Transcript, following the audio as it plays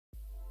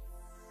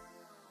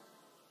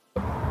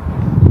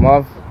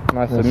Marv,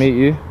 nice to meet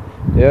you.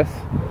 Yes.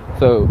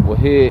 So we're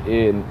here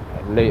in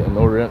Leyton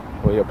Orient,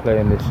 where you're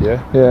playing this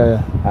year.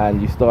 Yeah.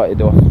 And you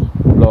started off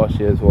last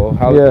year as well.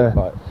 How's it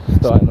like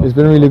starting off? It's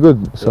been really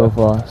good so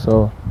far.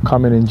 So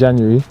coming in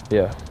January.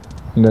 Yeah.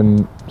 And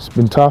then it's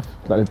been tough,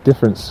 like the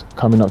difference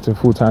coming up to a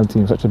full-time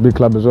team, such a big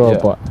club as well.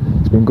 But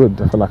it's been good.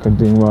 I feel like I'm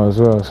doing well as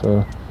well.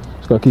 So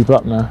just got to keep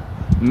up now.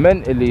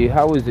 Mentally,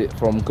 how is it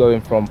from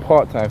going from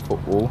part-time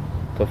football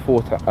to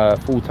full-time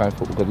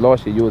football? Because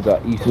last year you was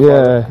at East.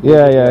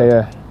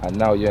 Yeah. And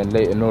now you're in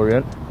Leyton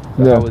Orient.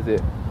 So how is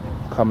it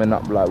coming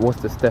up? Like,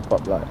 what's the step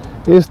up like?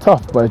 It is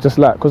tough, but it's just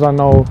like, because I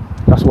know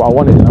that's what I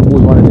wanted, and I've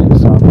always wanted it,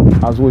 so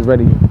I was always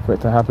ready for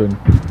it to happen.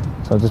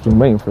 So I've just been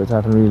waiting for it to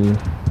happen, really.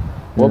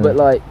 What about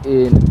like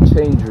in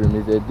change room?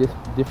 Is there this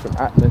different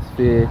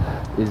atmosphere?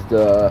 Is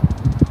the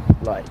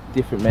like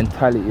different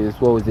mentality as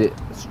well? Is it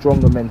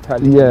stronger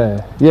mentality?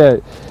 Yeah.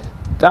 The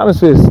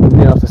atmosphere is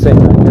the same.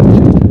 Like, you have a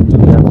change room,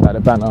 you have like the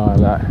banter,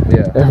 like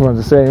everyone's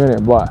the same,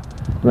 innit? But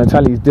the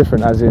mentality is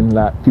different, as in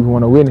like people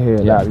want to win here,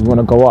 like we want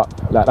to go up.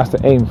 Like that's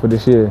the aim for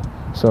this year.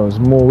 So there's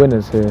more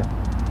winners here.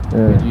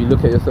 Yeah. Do you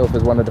look at yourself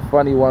as one of the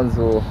funny ones,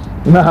 or?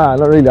 Nah,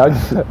 not really. I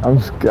just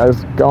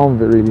get on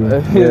with it,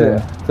 really.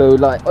 So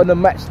like on a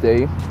match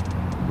day,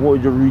 what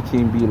would your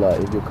routine be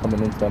like if you're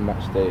coming into a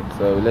match day?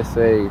 So let's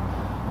say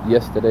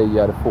yesterday you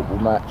had a football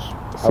match.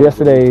 So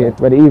yesterday we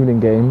had an evening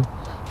game.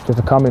 Just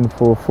to come in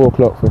for 4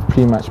 o'clock for a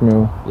pre-match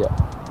meal.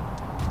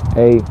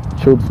 Ate,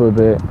 chilled for a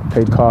bit,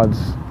 played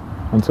cards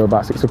until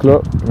about 6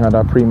 o'clock. We had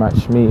our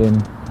pre-match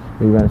meeting.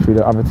 We went through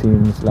the other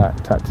teams, like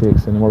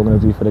tactics and what we're going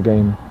to do for the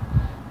game,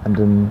 and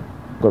then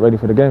got ready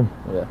for the game.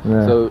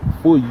 So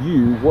for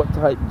you, what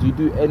type do you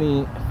do?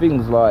 Any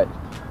things like,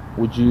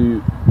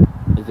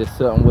 is there a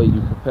certain way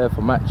you prepare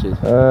for matches?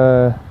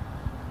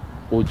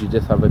 Or do you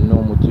just have a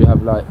normal, do you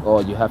have like,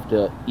 you have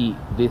to eat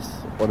this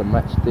on a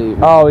match day?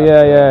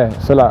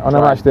 So like on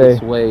a match day,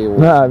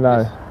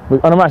 no.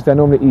 On a match day I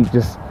normally eat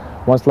just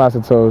 1 slice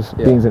of toast,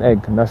 beans and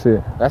egg, and that's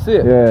it. That's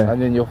it? Yeah.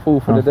 And then you're full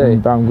for the day?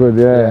 I'm good,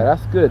 Yeah,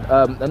 that's good.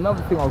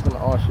 Another thing I was going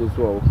to ask you as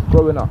well,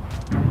 growing up,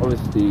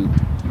 obviously,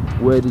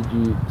 where did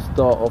you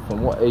start off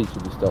and what age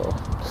did you start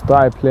off?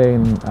 Started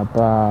playing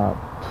about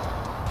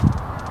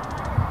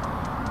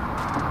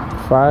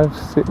 5,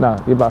 6.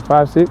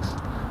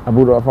 I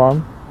bought it at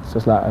farm. It's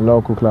just like a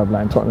local club,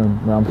 like in Tottenham,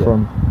 where I'm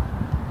from.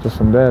 Just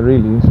from there,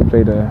 really. So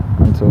played there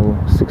until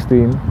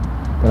 16.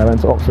 Then I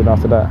went to Oxford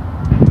after that.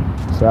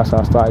 So that's how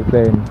I started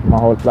playing my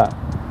whole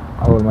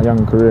my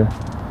young career.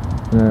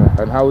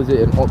 Yeah. And how was it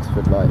in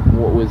Oxford? Like,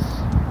 what was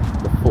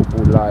the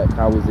football like?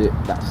 How was it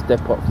that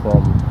step up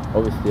from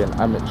obviously an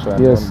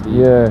amateur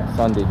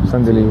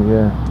Sunday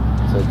League?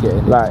 So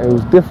getting like it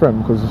was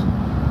different because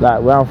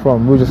like where I'm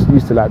from, we were just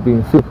used to like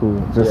being physical,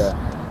 just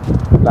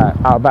like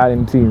out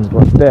battling teams.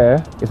 But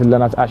there, it's to learn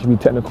how to actually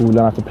be technical,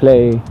 learn how to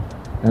play,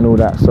 and all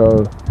that.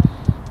 So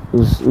it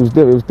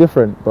was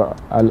different,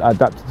 but I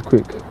adapted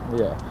quick.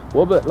 Yeah.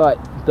 What about like?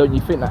 Don't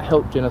you think that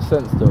helped you in a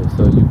sense though?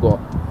 So you've got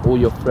all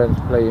your friends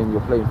playing,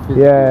 you're playing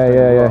physically.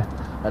 Yeah.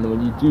 And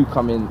when you do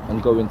come in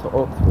and go into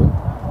Oxford,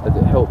 does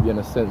it help you in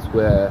a sense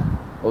where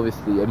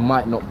obviously it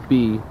might not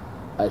be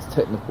as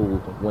technical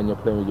when you're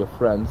playing with your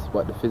friends,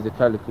 but the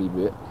physicality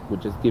bit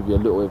would just give you a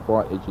little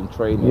advantage in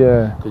training.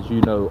 Because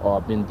you know,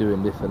 I've been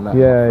doing this and that.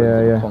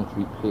 The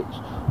concrete pitch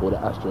or the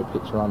Astro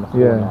pitch around the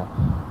corner.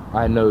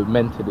 I know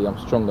mentally I'm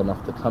strong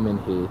enough to come in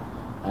here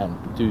and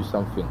do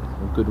something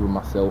good with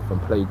myself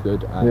and play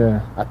good,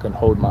 and I can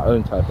hold my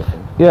own type of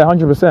thing.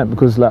 100%,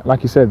 because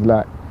like you said,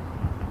 like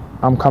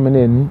I'm coming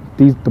in,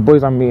 the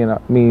boys I'm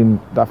meeting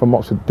that from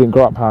Oxford didn't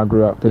grow up how I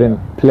grew up. They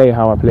didn't play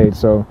how I played,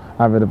 so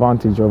I have an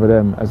advantage over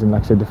them, as in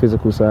like I said, the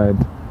physical side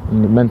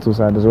and the mental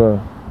side as well.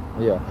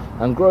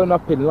 And growing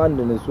up in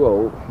London as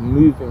well,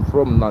 moving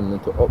from London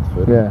to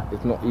Oxford,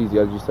 it's not easy,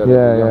 as you said, as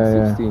a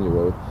young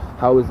 16-year-old.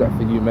 How was that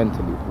for you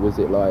mentally? Was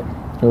it like?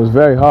 It was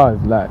very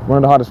hard, like one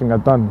of the hardest things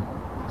I've done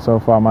so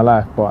far in my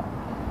life, but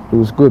it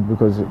was good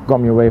because it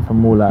got me away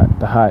from all like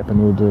the hype and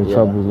all the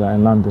troubles like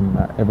in London.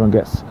 Like everyone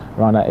gets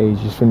around that age,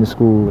 you just finish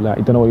school, like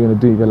you don't know what you're gonna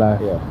do with your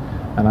life.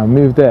 And I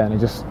moved there and it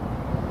just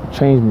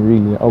changed me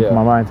really, opened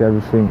my mind to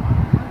everything,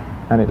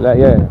 and it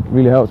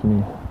really helped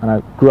me. And I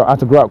had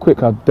to grow up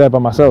quick. I was there by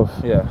myself.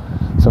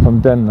 So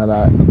from then,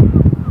 I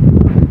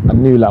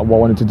knew like what I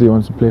wanted to do. I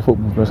wanted to play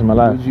football for the rest of my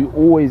life. Was you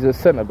always a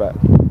centre back?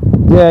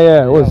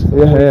 It was.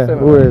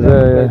 Always.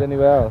 Played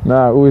anywhere else?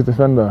 Nah, always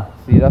defender.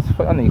 See, that's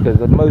funny because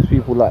most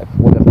people like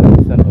want to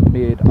play centre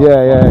mid.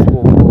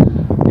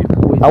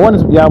 I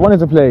wanted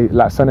to play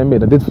like centre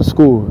mid. I did for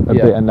school a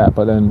bit and that,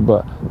 but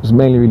it was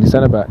mainly really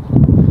centre back.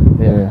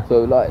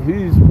 So like,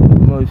 who's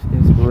the most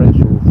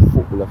inspirational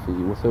footballer for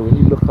you? So when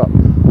you look up,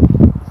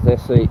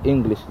 let's say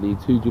English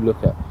leagues, who do you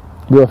look at?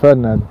 Rio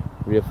Ferdinand.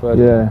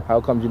 How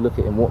come you look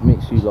at him? What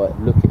makes you like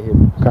look at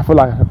him? I feel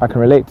like I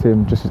can relate to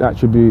him, just his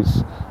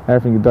attributes,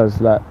 everything he does,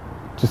 like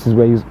just his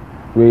way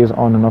he's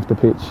on and off the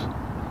pitch.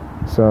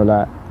 So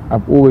like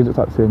I've always looked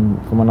up to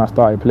him from when I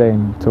started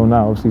playing till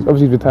now. Obviously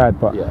he's retired,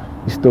 but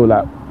he's still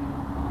like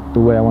the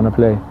way I want to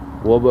play.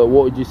 What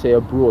would you say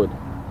abroad?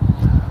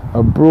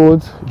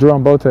 Abroad,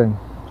 Jerome Boateng.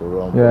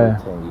 Jerome Yeah.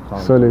 Boateng, you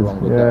can't Solid. go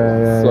wrong with Yeah, that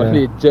one. yeah,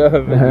 Solid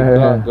German, you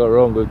can't go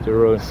wrong with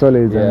Jerome.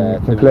 Solid,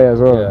 and can play as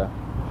well. Yeah.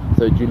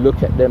 So do you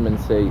look at them and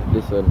say,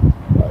 listen,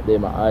 they're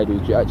my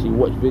idols? Do you actually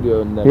watch video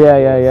on them?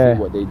 Yeah.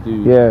 See what they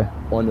do Yeah.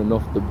 on and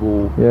off the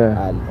ball.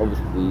 Yeah. And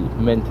obviously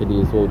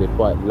mentally as well, they're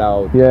quite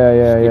loud.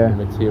 Yeah.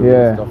 Material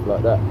Yeah. stuff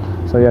like that.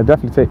 So yeah,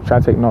 definitely try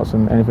to take notes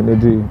on anything they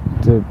do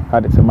to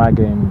add it to my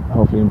game,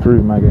 hopefully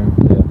improve my game.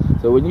 Yeah.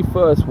 So when you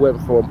first went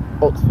from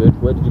Oxford,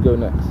 where did you go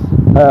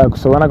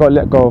next? So when I got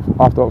let go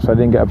after Oxford, I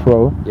didn't get a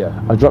pro. Yeah.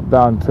 I dropped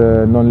down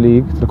to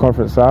non-league, to the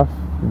Conference South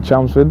in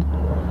Chelmsford.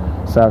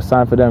 So I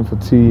signed for them for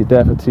 2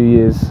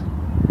 years,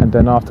 and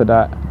then after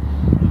that,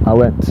 I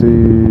went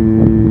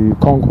to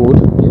Concord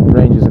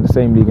Rangers in the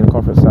same league in the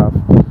Conference South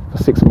for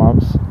 6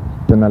 months.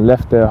 Then I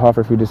left there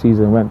halfway through the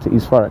season, went to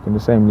East Thurrock in the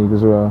same league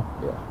as well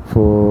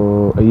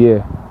for a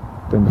year.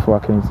 Then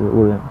before I came to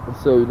Orient.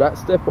 So that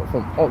step up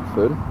from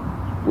Oxford,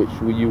 which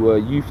you were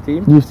youth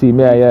team, team,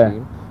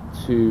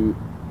 to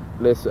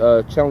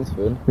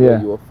Chelmsford, Yeah. where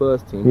you were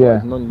first team, Yeah.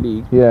 but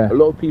non-league. Yeah. A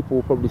lot of people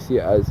will probably see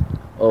it as,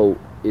 oh,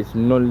 it's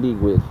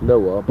non-league where it's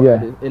lower, but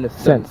Yeah. in a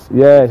sense,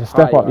 Yeah, it's a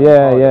step higher up. and Yeah,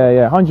 harder.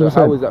 yeah. So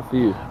 100%. how was that for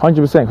you?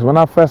 100%. Because when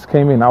I first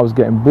came in, I was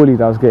getting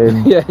bullied. I was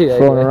getting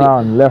thrown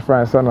around left,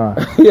 right, centre.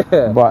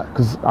 Yeah. But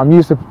because I'm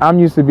used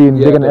to being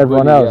bigger than the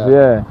everyone bully, else.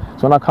 Yeah.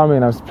 So when I come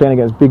in, I was playing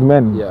against big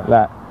men. Yeah.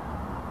 Like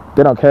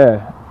they don't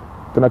care.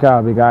 They don't care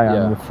how big I am.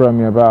 Yeah. They throw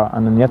me about,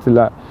 and then you have to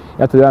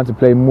learn to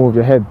play more with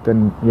your head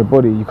than your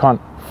body. You can't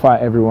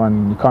fight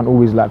everyone. You can't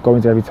always go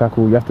into every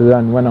tackle. You have to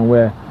learn when and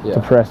where to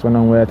press, when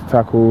and where to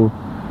tackle,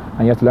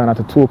 and you have to learn how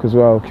to talk as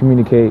well,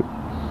 communicate.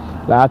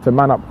 I had to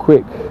man up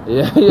quick.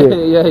 Yeah.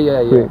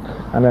 Quick.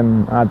 And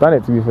then I done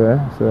it, to be fair.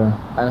 So.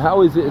 And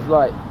how is it? It's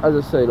like, as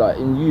I say, like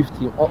in youth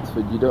team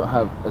Oxford, you don't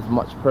have as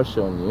much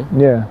pressure on you.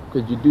 Yeah.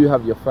 Because you do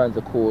have your fans,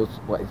 of course,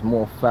 but it's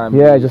more family.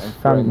 Yeah, just and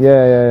family. friends.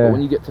 Yeah. But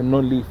when you get to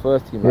non-league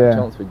first team like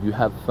Chelmsford, you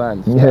have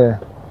fans. Yeah.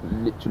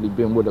 Literally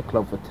been with the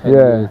club for 10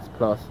 years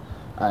plus,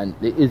 and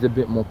there is a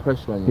bit more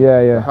pressure on you.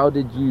 Yeah. So how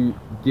did you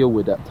deal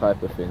with that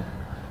type of thing?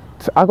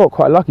 I got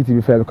quite lucky, to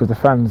be fair, because the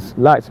fans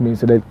liked me,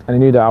 so they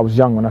knew that I was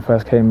young when I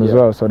first came as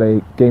well, so they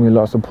gave me a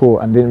lot of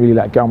support and didn't really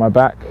get on my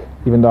back,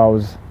 even though I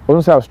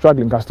wouldn't say I was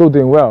struggling, because I was still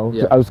doing well.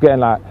 I was getting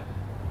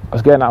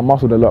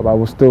muscled a lot, but I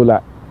was still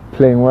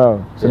playing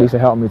well. So at least they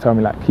helped me, tell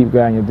me keep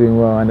going, you're doing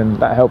well, and then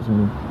that helped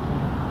me.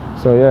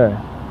 So yeah,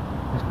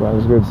 it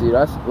was good. See,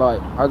 that's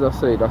as I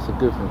say, that's a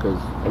good thing,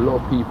 because a lot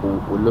of people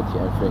will look at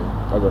it and think,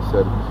 as I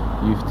said,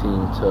 youth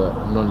team to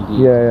non-league.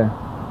 Yeah.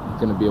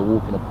 Going to be a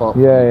walk in the park.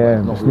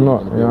 Yeah. It's not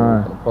going to be a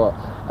walk in the park.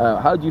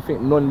 How do you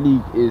think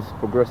non-league is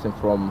progressing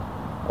from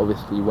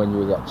obviously when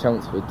you was at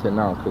Chelmsford to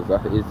now? Because that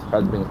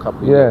has been a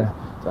couple of years.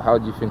 So how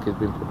do you think it's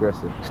been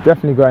progressing? It's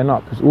definitely going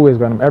up. It's always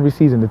going up. Every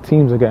season the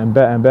teams are getting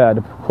better and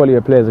better. The quality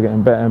of players are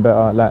getting better and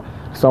better.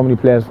 So many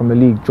players from the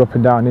league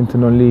dropping down into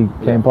non-league,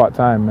 playing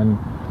part-time, and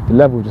the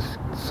level just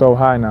so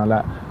high now.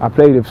 I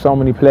played with so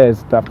many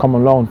players that have come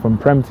on loan from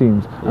Prem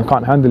teams and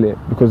can't handle it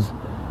because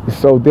it's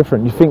so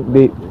different. You think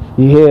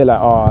you hear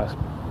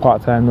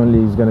part-time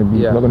non-league is going to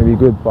be not going to be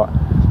good, but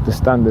the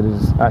standard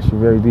is actually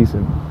very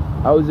decent.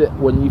 How was it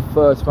when you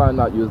first found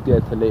out you was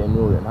getting to Leyton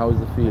Orient? How was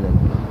the feeling?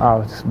 I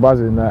was just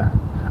buzzing there.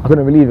 I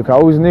couldn't believe it, because I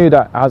always knew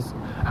that I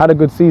had a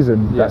good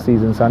season that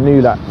season, so I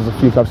knew that there's a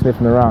few clubs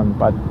sniffing around,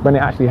 but when it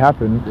actually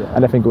happened, I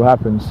didn't think it would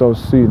happen so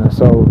soon, and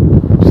so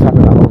it just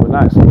happened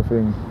overnight sort of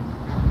thing.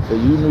 So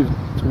you moved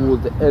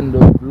towards the end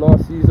of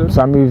last season?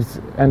 So I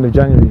moved end of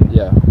January.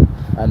 Yeah.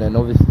 And then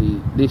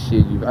obviously this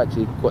year you've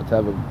actually got to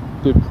have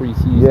a good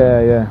pre-season.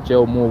 Yeah.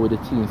 Gel more with the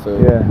team, so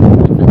yeah.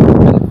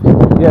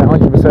 Yeah,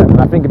 100%.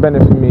 I think it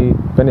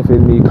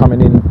benefited me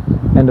coming in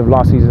end of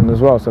last season as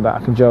well, so that I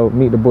can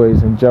meet the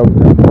boys and gel with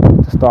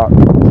them to start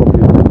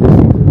properly this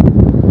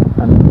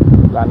season.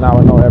 And now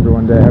I know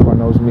everyone there, everyone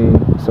knows me.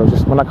 So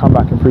just when I come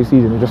back in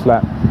pre-season, it's just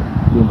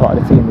being part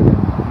of the team again.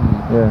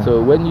 Yeah.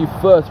 So when you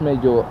first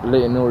made your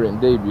Leyton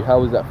Orient debut, how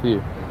was that for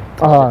you?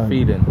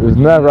 Feeling? It was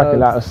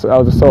nerve-wracking. I was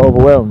just so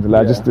overwhelmed.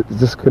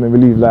 Just couldn't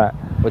believe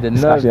But the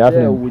nerves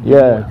there, would you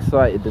more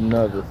excited than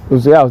nervous?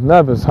 I was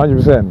nervous,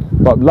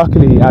 100%. But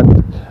luckily,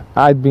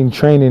 I'd been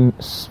training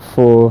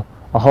for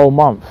a whole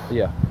month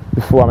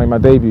before I made my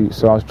debut.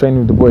 So I was training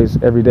with the boys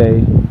every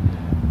day,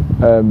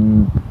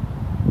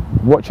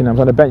 watching them. I was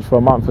on the bench for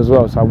a month as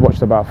well. So I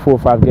watched about 4 or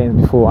 5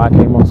 games before I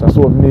came on. So I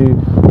sort of knew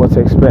what to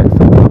expect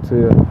and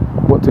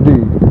what to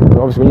do. But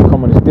obviously, when you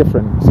come on, it's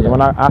different. So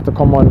when I had to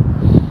come on,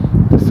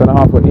 the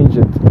centre-half got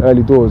injured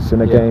early doors in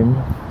the game.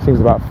 I think it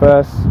was about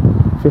first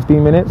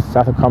 15 minutes, so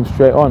I had to come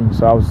straight on.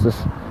 So I was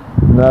just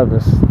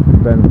nervous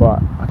then,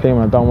 but I came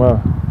on and done well.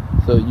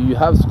 So you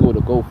have scored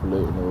a goal for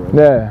Leyton Orient?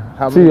 Yeah,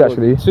 how 2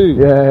 actually. 2?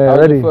 Yeah, how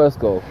already. was the first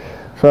goal?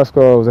 First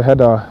goal was a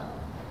header.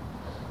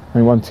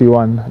 We won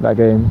 2-1 that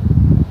game.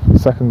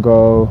 Second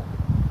goal,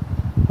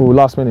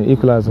 last minute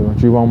equaliser,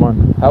 drew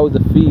 1-1. How was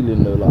the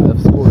feeling though,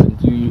 of scoring?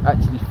 Do you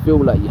actually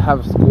feel like you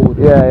have scored?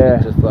 Yeah.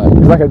 Just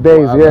it's like a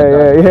daze.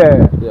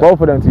 Yeah.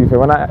 Both of them, to be fair.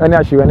 When I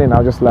actually went in, I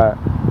was just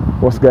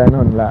what's going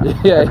on? Like,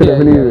 I couldn't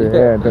believe it.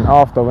 Yeah. Then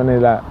after, when it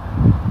like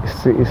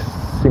it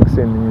sinks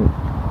in,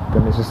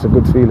 then it's just a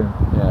good feeling.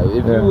 Yeah.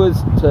 If you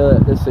was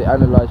to, let's say,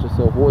 analyse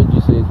yourself, what would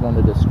you say is one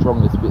of the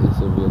strongest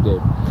bits of your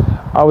game?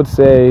 I would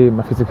say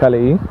my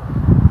physicality,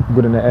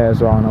 good in the air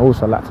as well, and I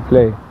also like to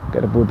play,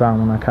 get the ball down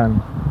when I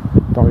can.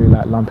 Don't really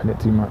like lumping it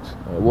too much.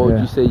 What would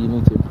you say you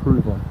need to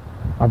improve on?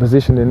 My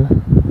positioning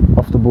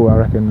off the ball, I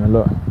reckon, a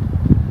lot.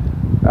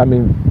 I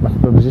mean, my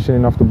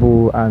positioning off the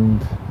ball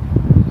and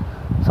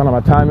some of my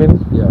timing.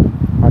 Yeah.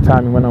 My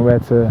timing, when I'm where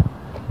to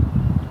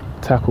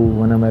tackle,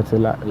 when I'm where to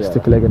like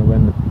stick a leg in,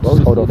 when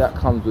just hold off. That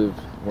comes with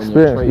when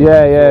experience. You're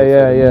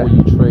training. The more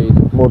you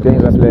train, more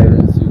games I play,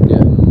 you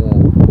get more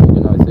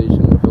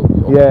organisation will help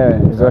you.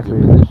 Yeah, exactly.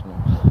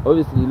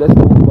 Obviously, let's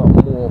talk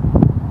about more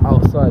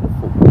outside of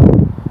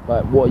football.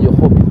 Like, what are your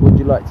hobbies? What do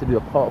you like to do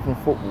apart from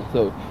football?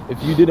 So,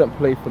 if you didn't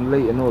play for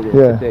Leyton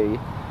Orient today,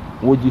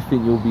 what do you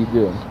think you'll be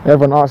doing?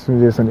 Everyone asks me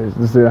this, and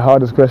it's the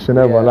hardest question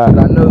ever. Like,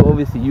 I know,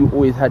 obviously, you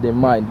always had in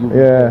mind you'll be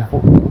playing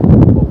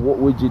football, but what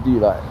would you do?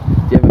 Like,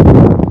 do you ever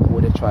think,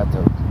 would you try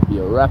to be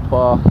a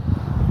rapper?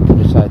 Would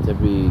you try to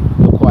be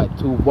quite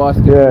tall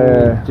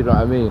basketball? Do you know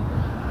what I mean?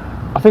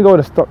 I think I would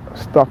have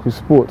stuck with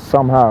sports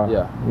somehow.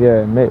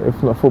 Yeah. Maybe,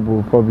 if not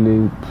football,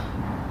 probably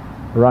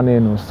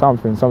running or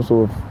something, some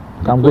sort of.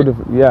 I'm good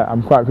with,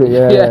 I'm quite good.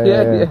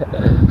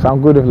 So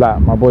I'm good with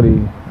like my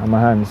body and my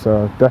hands.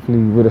 So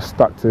definitely would have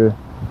stuck to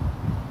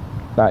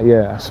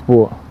like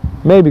sport.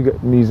 Maybe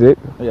music.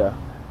 Yeah.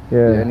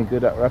 Any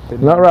good at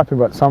rapping? Not rapping,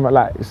 but something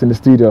like it's in the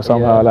studio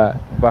somehow, like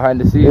behind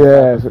the scenes.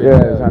 What,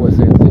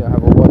 so you didn't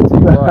have a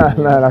 1-2 bar?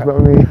 No, that's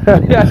not me.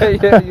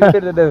 You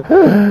could have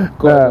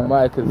got the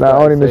mic and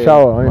only in the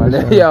shower.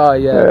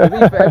 To be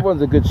fair,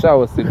 everyone's a good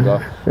shower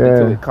singer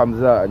until it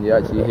comes out and you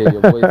actually hear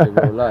your voice in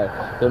real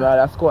life. So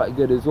that's quite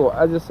good as well.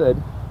 As I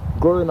said,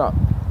 growing up,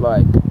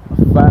 like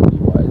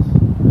family-wise,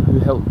 who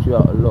helped you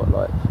out a lot?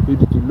 Like, who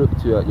did you look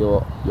to at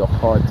your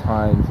hard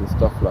times and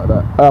stuff like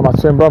that? My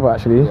twin brother,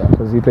 actually,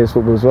 because he plays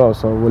football as well.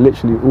 So we're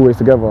literally always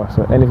together.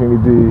 So anything we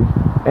do,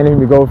 anything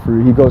we go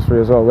through, he goes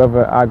through as well.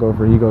 Whether I go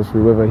through, he goes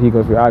through. Whether he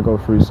goes through, I go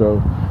through.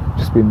 So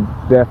just been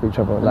there for each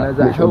other. And there's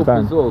that help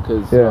as well,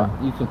 because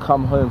you can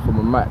come home from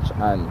a match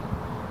and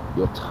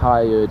you're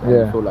tired and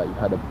you feel like you've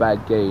had a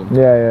bad game.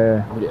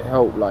 Would it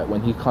help, like,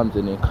 when he comes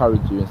and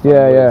encourage you and stuff,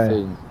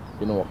 saying,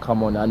 you know what,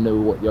 come on, I know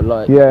what you're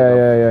like.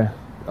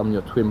 I'm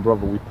your twin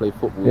brother. We play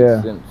football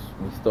since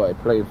we started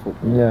playing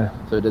football.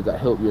 So does that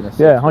help you in a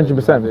sense?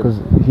 100%, because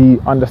he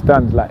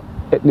understands like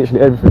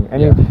literally everything.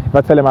 And if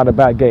I tell him I had a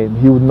bad game,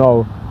 he would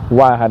know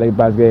why I had a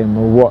bad game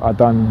or what I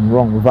done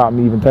wrong without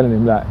me even telling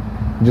him. Like,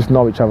 we just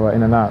know each other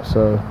in and out,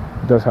 so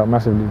it does help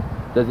massively.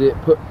 Does it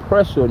put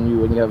pressure on you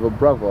when you have a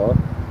brother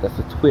that's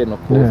a twin?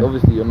 Of course,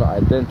 obviously you're not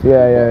identical.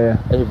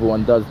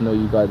 Everyone does know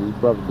you guys as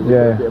brothers. Does it put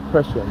a bit of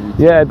pressure on you?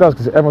 Yeah, it does,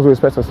 because everyone's always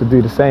expects us to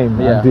do the same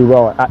and do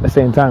well at the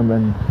same time.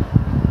 And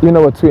even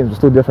though we're twins, we're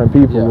still different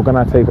people. We're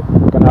gonna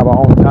have our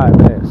own time,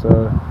 innit?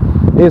 So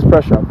it is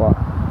pressure, but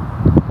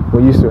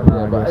we're used to it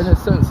now. But in a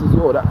sense as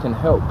well, that can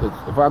help, because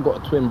if I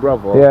got a twin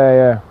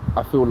brother,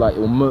 I feel like it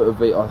will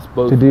motivate us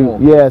both to do more.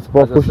 To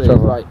both push each other.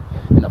 Like,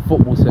 in a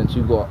football sense,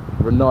 you've got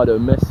Ronaldo,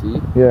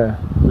 Messi,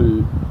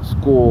 who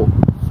score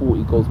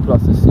 40 goals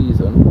plus a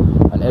season,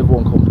 and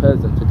everyone compares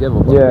them together.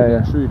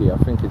 But truly, I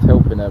think it's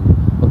helping them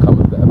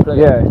become a better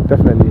player. Yeah,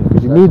 definitely,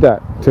 because you need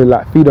that to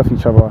like feed off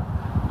each other,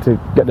 to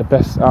get the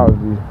best out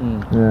of you.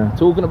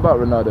 Talking about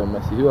Ronaldo and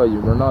Messi, who are you,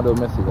 Ronaldo or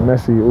Messi guy?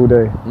 Messi all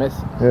day.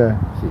 Messi?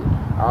 See,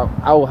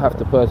 I will have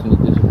to personally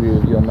disagree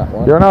with you on that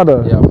one. You're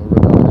Ronaldo? Yeah, I'm a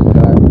Ronaldo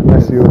guy.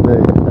 Messi all day.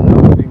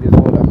 Another thing as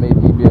well that made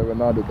me be a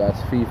Ronaldo guy is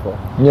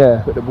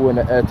FIFA. Put the ball in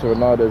the air to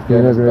Ronaldo's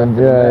game.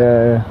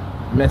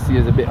 Messi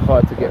is a bit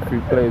hard to get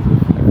through plays with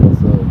FIFA,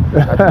 so I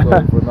had to go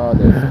with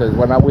Ronaldo, because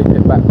when I whip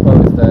it back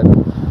post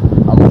and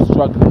I'm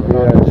struggling,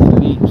 Ronaldo just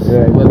leaps.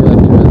 Whether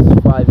he was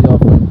 5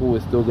 yards from the ball,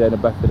 is still getting the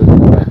back of the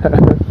net.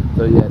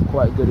 So it's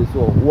quite good as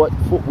well. What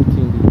football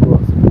team do you grow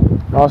up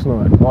supporting?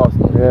 Arsenal.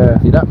 Arsenal.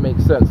 See, that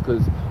makes sense,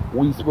 because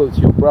we spoke to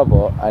your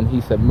brother and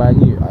he said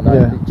Man U, and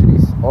I literally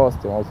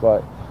asked him, I was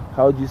like,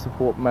 how do you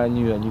support Man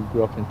U and you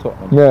grew up in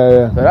Tottenham?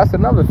 So that's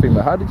another thing.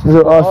 Like, how did you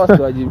support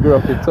Arsenal and you grew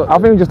up in Tottenham? I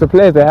think just the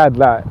players they had,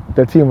 like,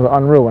 their team was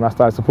unreal when I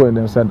started supporting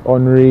them. Said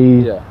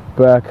Henry,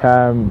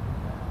 Bergkamp,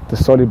 the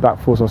solid back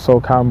force of Sol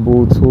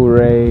Campbell,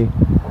 Toure,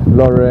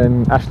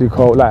 Lauren, Ashley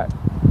Cole. Like,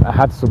 I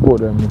had to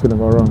support them. You couldn't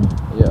go wrong.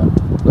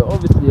 But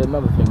obviously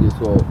another thing is,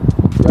 well,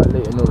 you're at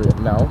Leyton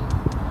Orient now.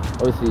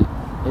 Obviously,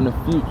 in the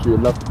future,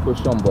 you'd love to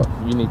push on, but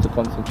you need to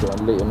concentrate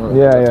on Leyton Orient.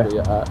 That's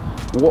where you're at.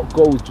 What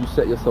goals do you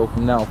set yourself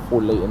now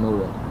for Leyton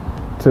Orient?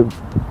 To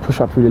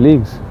push up through the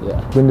leagues.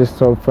 Win this.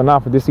 So for now,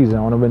 for this season,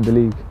 I want to win the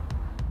league.